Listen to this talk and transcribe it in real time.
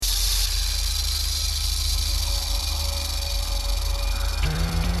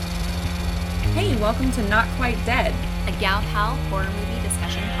welcome to Not Quite Dead, a Gal Pal horror movie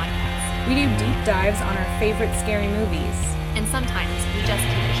discussion podcast. We do deep dives on our favorite scary movies. And sometimes we just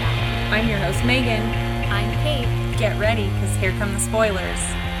keep it shallow. I'm your host, Megan. I'm Kate. Get ready, because here come the spoilers.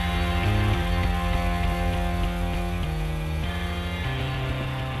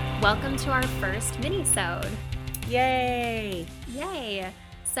 Welcome to our first mini-sode. Yay! Yay!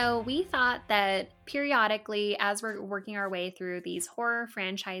 So we thought that periodically, as we're working our way through these horror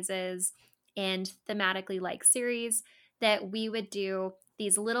franchises and thematically like series, that we would do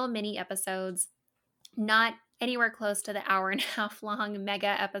these little mini episodes, not anywhere close to the hour and a half long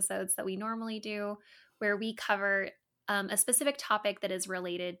mega episodes that we normally do, where we cover a specific topic that is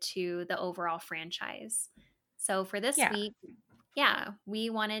related to the overall franchise. So for this week, we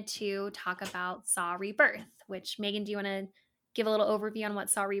wanted to talk about Saw Rebirth, which, Megan, do you want to give a little overview on what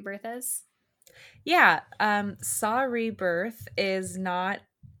Saw Rebirth is? Yeah, Saw Rebirth is not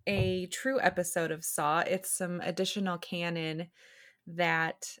a true episode of Saw. It's some additional canon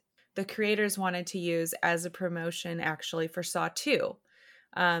that the creators wanted to use as a promotion actually for Saw 2.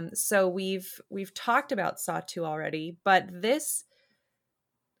 So we've talked about Saw 2 already, but this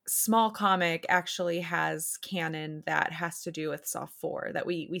small comic actually has canon that has to do with Saw 4 that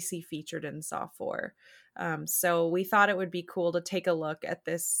we see featured in Saw 4. So we thought it would be cool to take a look at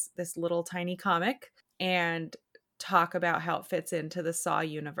this little tiny comic and talk about how it fits into the Saw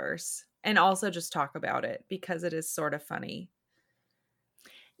universe, and also just talk about it because it is sort of funny.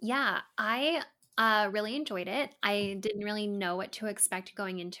 Yeah, I really enjoyed it. I didn't really know what to expect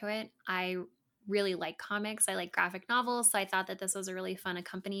going into it. I really like comics. I like graphic novels. So I thought that this was a really fun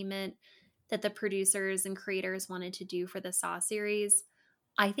accompaniment that the producers and creators wanted to do for the Saw series.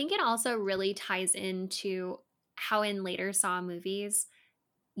 I think it also really ties into how in later Saw movies,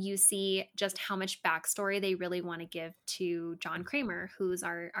 you see just how much backstory they really want to give to John Kramer, who's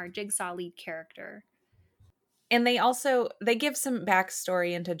our Jigsaw lead character. And they give some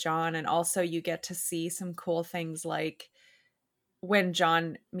backstory into John, and also you get to see some cool things like when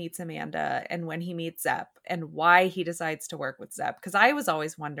John meets Amanda and when he meets Zepp and why he decides to work with Zepp. Because I was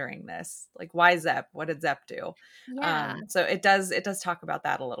always wondering this, like, why Zepp? What did Zepp do? Yeah. So it does talk about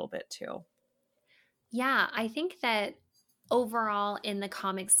that a little bit too. Yeah, I think that overall in the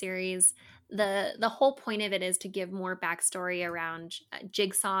comic series, the whole point of it is to give more backstory around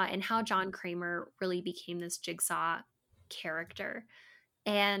Jigsaw and how John Kramer really became this Jigsaw character.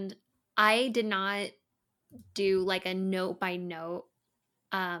 And I did not do like a note by note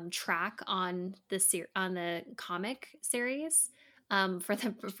track on the comic series for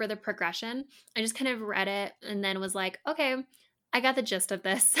the progression. I just kind of read it and then was like, okay, I got the gist of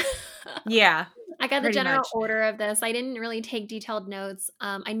this. Yeah. I got the general order of this. I didn't really take detailed notes.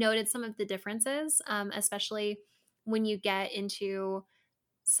 I noted some of the differences, especially when you get into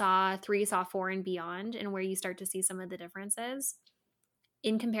Saw 3, Saw 4, and beyond, and where you start to see some of the differences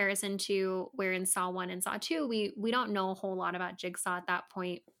in comparison to where in Saw 1 and Saw 2, we don't know a whole lot about Jigsaw at that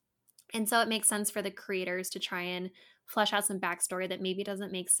point. And so it makes sense for the creators to try and flesh out some backstory that maybe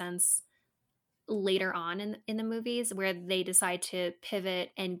doesn't make sense later on in the movies, where they decide to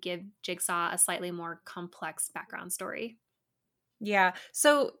pivot and give Jigsaw a slightly more complex background story. Yeah.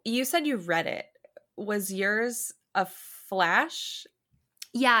 So you said you read it. Was yours a Flash?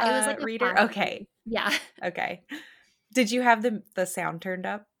 Yeah, it was like a reader. Flash. Okay. Yeah. Okay. Did you have the sound turned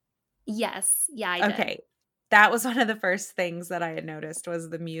up? Yes. Yeah, I did. Okay. That was one of the first things that I had noticed was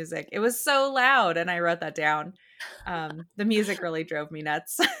the music. It was so loud, and I wrote that down. The music really drove me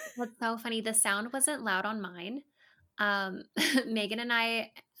nuts. That's so funny. The sound wasn't loud on mine. Megan and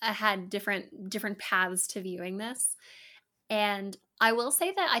I had different paths to viewing this. And I will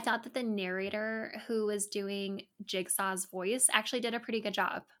say that I thought that the narrator who was doing Jigsaw's voice actually did a pretty good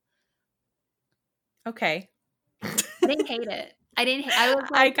job. Okay. I didn't hate it. I was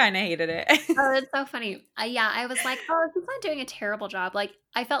like, I kind of hated it. Oh, it's so funny. I was like, oh, he's not doing a terrible job. Like,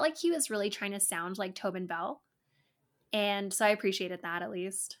 I felt like he was really trying to sound like Tobin Bell. And so I appreciated that at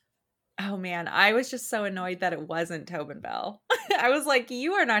least. Oh, man. I was just so annoyed that it wasn't Tobin Bell. I was like,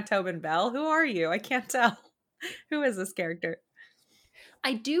 you are not Tobin Bell. Who are you? I can't tell. Who is this character?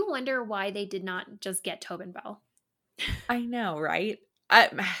 I do wonder why they did not just get Tobin Bell. I know, right? I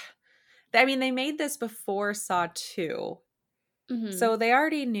mean, they made this before Saw 2. Mm-hmm. So they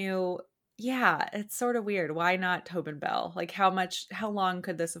already knew. Yeah, it's sort of weird. Why not Tobin Bell? Like, how long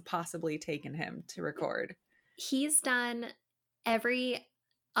could this have possibly taken him to record? He's done every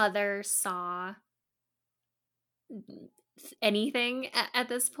other Saw anything at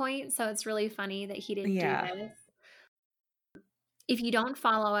this point, so it's really funny that he didn't do this. If you don't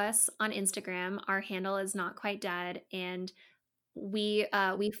follow us on Instagram, our handle is Not Quite Dead, and we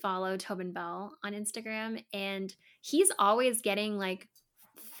follow Tobin Bell on Instagram, and he's always getting like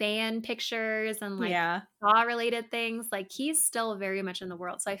fan pictures and like Yeah. Saw related things. Like he's still very much in the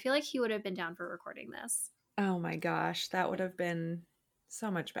world. So I feel like he would have been down for recording this. Oh my gosh, that would have been so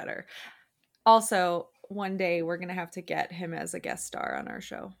much better. Also, one day we're gonna have to get him as a guest star on our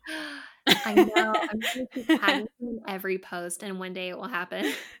show. I know. I'm gonna keep tagging him in every post, and one day it will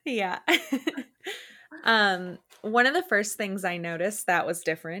happen. Yeah. One of the first things I noticed that was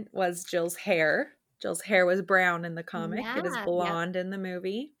different was Jill's hair. Jill's hair was brown in the comic. It is Yeah. Yep. blonde in the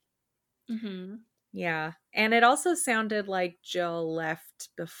movie. Hmm. Yeah. And it also sounded like Jill left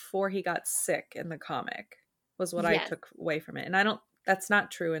before he got sick in the comic, was what I Yes, took away from it. And that's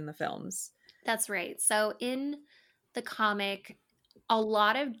not true in the films. that's right. So in the comic, a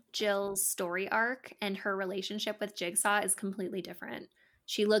lot of Jill's story arc and her relationship with Jigsaw is completely different.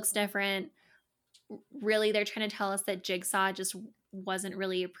 She looks different. Really, they're trying to tell us that Jigsaw just wasn't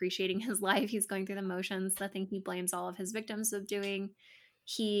really appreciating his life. He's going through the motions, the thing he blames all of his victims of doing.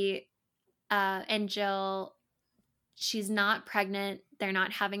 He and Jill, she's not pregnant. They're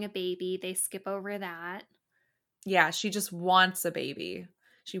not having a baby. They skip over that. Yeah, she just wants a baby.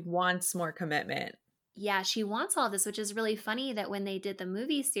 She wants more commitment. Yeah, she wants all this, which is really funny that when they did the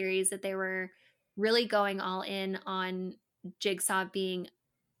movie series that they were really going all in on Jigsaw being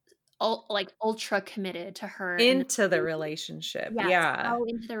like ultra committed to her and Into the relationship. yeah, Yeah. so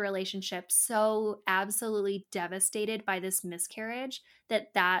into the relationship, so absolutely devastated by this miscarriage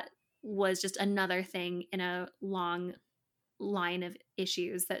that was just another thing in a long line of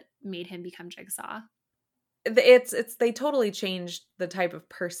issues that made him become Jigsaw. It's they totally changed the type of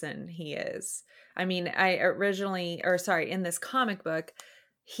person he is. I mean, I originally or sorry, in this comic book,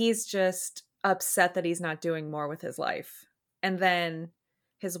 he's just upset that he's not doing more with his life. And then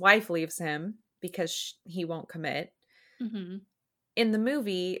his wife leaves him because he won't commit. Hmm. In the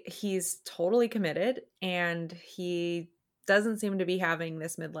movie, he's totally committed and he doesn't seem to be having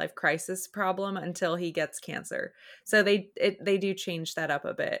this midlife crisis problem until he gets cancer. So they do change that up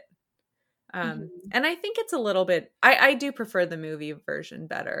a bit. Hmm. And I think it's a little bit. I do prefer the movie version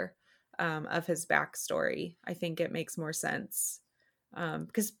better of his backstory. I think it makes more sense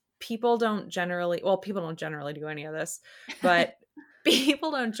because people don't generally do any of this, but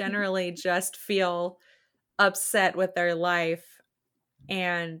people don't generally just feel upset with their life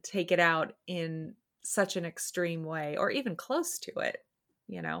and take it out in such an extreme way or even close to it.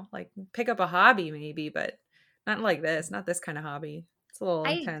 Like pick up a hobby maybe, but not like this, not this kind of hobby. It's a little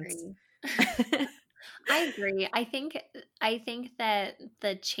I intense. agree. I agree. I think that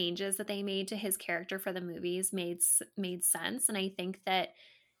the changes that they made to his character for the movies made sense, and I think that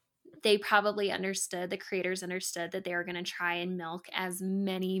they probably understood, the creators understood that they were going to try and milk as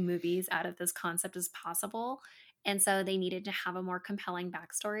many movies out of this concept as possible, and so they needed to have a more compelling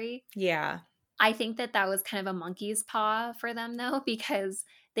backstory. Yeah. I think that that was kind of a monkey's paw for them though, because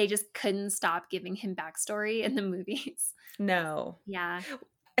they just couldn't stop giving him backstory in the movies. No. Yeah.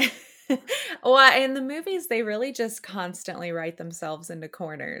 Well, in the movies, they really just constantly write themselves into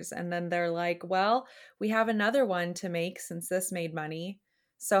corners. And then they're like, well, we have another one to make since this made money.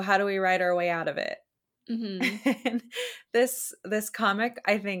 So how do we write our way out of it? Hmm. And this comic,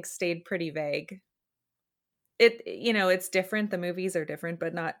 I think, stayed pretty vague. It's different. The movies are different,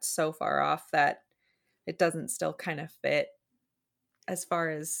 but not so far off that it doesn't still kind of fit as far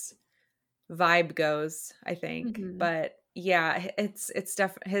as vibe goes, I think. Hmm. But yeah, it's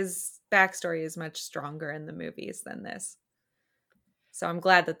his backstory is much stronger in the movies than this. So I'm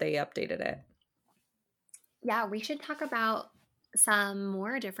glad that they updated it. Yeah, we should talk about some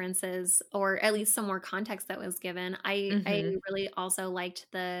more differences, or at least some more context that was given. I Hmm. really also liked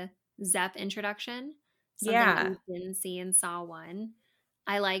the Zep introduction, something that Yeah. we didn't see in Saw 1.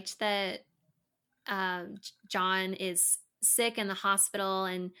 I liked that John is sick in the hospital,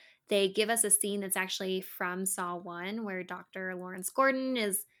 and they give us a scene that's actually from Saw 1 where Dr. Lawrence Gordon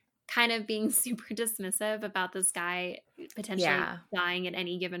is kind of being super dismissive about this guy potentially Yeah. dying at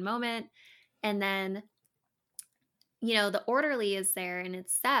any given moment. And then the orderly is there and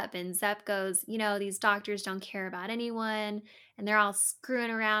it's Zep, and Zep goes, these doctors don't care about anyone and they're all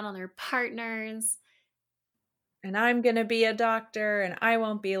screwing around on their partners. And I'm going to be a doctor and I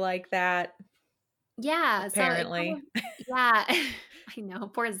won't be like that, Yeah, so it kind apparently. of, yeah, I know,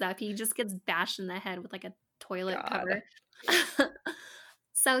 poor Zep, he just gets bashed in the head with like a toilet God. cover.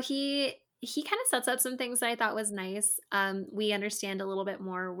 So he kind of sets up some things that I thought was nice. We understand a little bit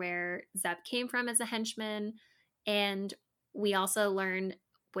more where Zep came from as a henchman, and we also learn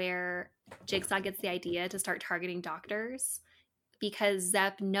where Jigsaw gets the idea to start targeting doctors because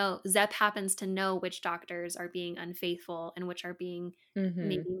Zep happens to know which doctors are being unfaithful and which are being Mhm.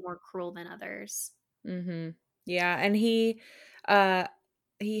 maybe more cruel than others. Mhm. Yeah, and he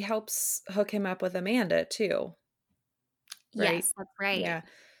helps hook him up with Amanda too, right? Yes, that's right. Yeah.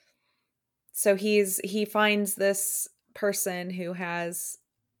 So he finds this person who has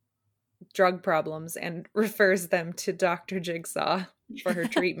drug problems and refers them to Dr. Jigsaw for her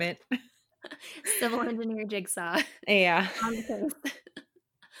treatment. Civil engineer Jigsaw Yeah. on the case.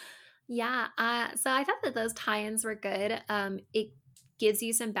 Yeah, so I thought that those tie-ins were good. It gives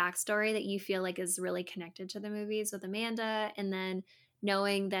you some backstory that you feel like is really connected to the movies with Amanda, and then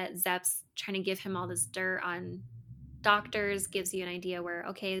knowing that Zep's trying to give him all this dirt on doctors gives you an idea where,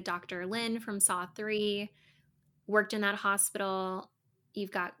 okay, Dr. Lynn from Saw 3 worked in that hospital.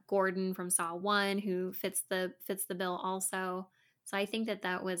 You've got Gordon from Saw 1 who fits the bill also. So I think that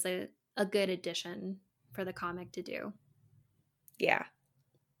that was a good addition for the comic to do. Yeah.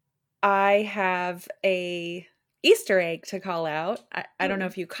 I have a Easter egg to call out. I don't know Ooh.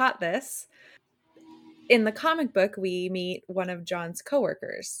 if you caught this. In the comic book, we meet one of John's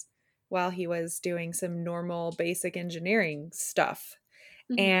coworkers while he was doing some normal basic engineering stuff.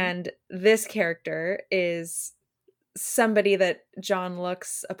 Mhm. And this character is somebody that John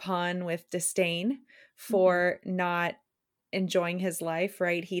looks upon with disdain Mhm. for not enjoying his life,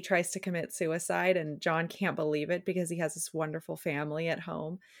 right? He tries to commit suicide, and John can't believe it because he has this wonderful family at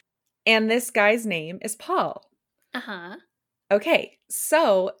home. And this guy's name is Paul. Uh-huh. Okay,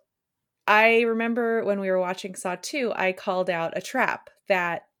 so I remember when we were watching Saw 2, I called out a trap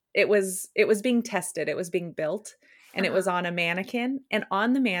that it was being tested, it was being built, and it Uh-huh. was on a mannequin, and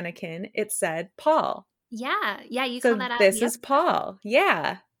on the mannequin it said Paul. Yeah. Yeah, you called So that out in this the is episode. Paul.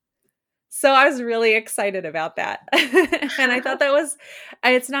 Yeah. So I was really excited about that. And I thought that was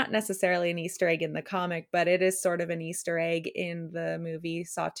it's not necessarily an Easter egg in the comic, but it is sort of an Easter egg in the movie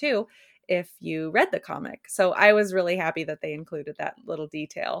Saw 2 if you read the comic. So I was really happy that they included that little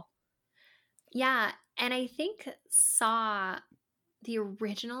detail. Yeah, and I think Saw, the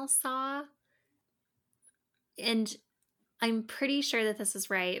original Saw, and I'm pretty sure that this is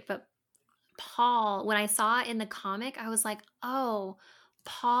right, but Paul, when I saw it in the comic, I was like, "Oh,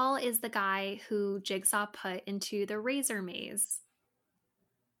 Paul is the guy who Jigsaw put into the razor maze."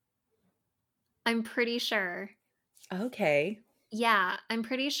 I'm pretty sure. Okay. Yeah, I'm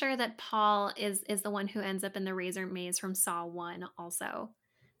pretty sure that Paul is the one who ends up in the razor maze from Saw 1 also.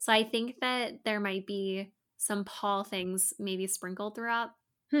 So I think that there might be some Paul things maybe sprinkled throughout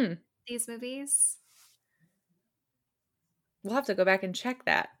Hmm. these movies. We'll have to go back and check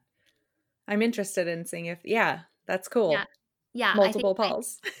that. I'm interested in seeing if yeah, that's Yeah. cool. Yeah, Multiple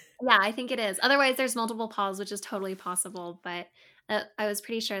Pauls. I think it is. Otherwise, there's multiple Pauls, which is totally possible, but, I was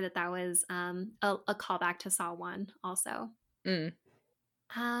pretty sure that that was, a callback to Saw 1 also. Mm,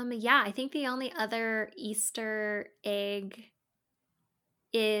 Yeah, I think the only other Easter egg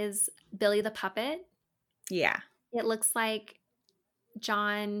is Billy the Puppet. yeah. It looks like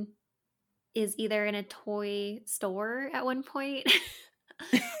John is either in a toy store at one point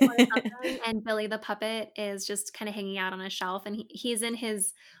or something, and Billy the Puppet is just kinda hanging out on a shelf, and he's in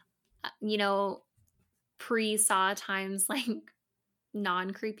his, you know, pre-Saw times, like,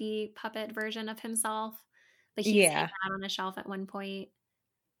 non-creepy puppet version of himself, but he's hanging Yeah. out on a shelf at one point.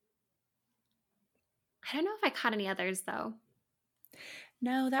 I don't know if I caught any others, though.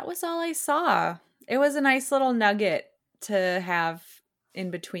 No, that was all I saw. It was a nice little nugget to have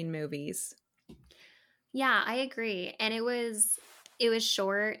in between movies. Yeah, I agree, and it was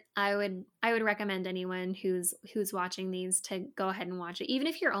short. I would recommend anyone who's watching these to go ahead and watch it, even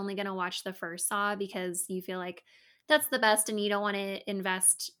if you're only gonna watch the first Saw because you feel like that's the best and you don't wanna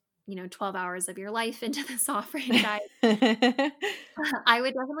invest, 12 hours of your life into the Saw franchise. I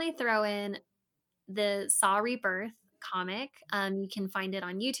would definitely throw in the Saw Rebirth comic. You can find it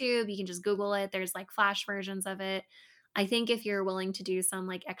on YouTube. You can just Google it. There's like flash versions of it. I think if you're willing to do some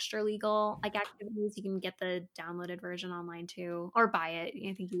like extra legal like activities, you can get the downloaded version online too, or buy it.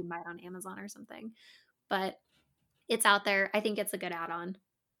 I think you can buy it on Amazon or something. But it's out there. I think it's a good add-on.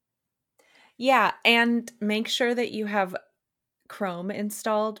 Yeah, and make sure that you have Chrome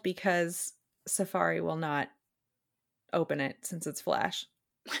installed because Safari will not open it since it's Flash.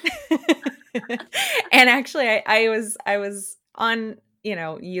 And actually I was on,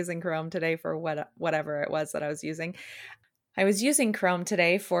 using Chrome today for whatever it was that I was using. I was using Chrome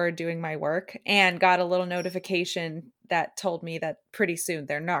today for doing my work and got a little notification that told me that pretty soon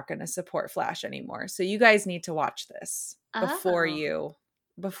they're not going to support Flash anymore. So you guys need to watch this before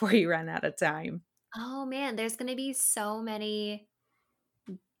Oh. you run out of time. Oh man, there's going to be so many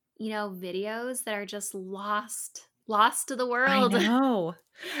videos that are just lost lost to the world. I know.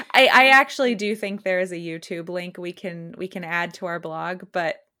 I actually do think there is a YouTube link we can add to our blog,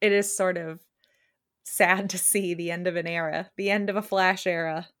 but it is sort of sad to see the end of an era, the end of a Flash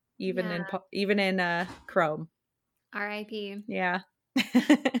era, even in Chrome. R.I.P. Yeah.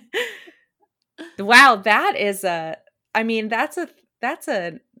 Wow, that is that's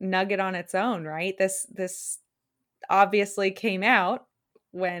a nugget on its own, right? This obviously came out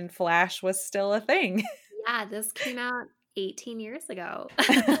when Flash was still a thing. Yeah, this came out 18 years ago.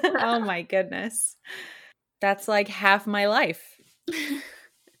 Oh my goodness. That's like half my life.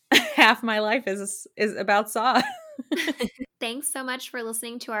 Half my life is about Saw. Thanks so much for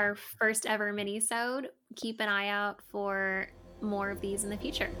listening to our first ever mini-sode. Keep an eye out for more of these in the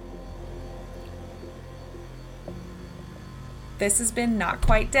future. This has been Not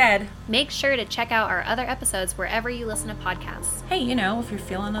Quite Dead. Make sure to check out our other episodes wherever you listen to podcasts. Hey, if you're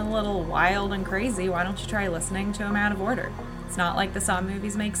feeling a little wild and crazy, why don't you try listening to them out of order? It's not like the Saw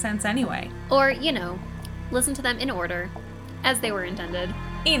movies make sense anyway. Or, listen to them in order, as they were intended.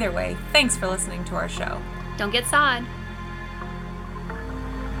 Either way, thanks for listening to our show. Don't get sawed.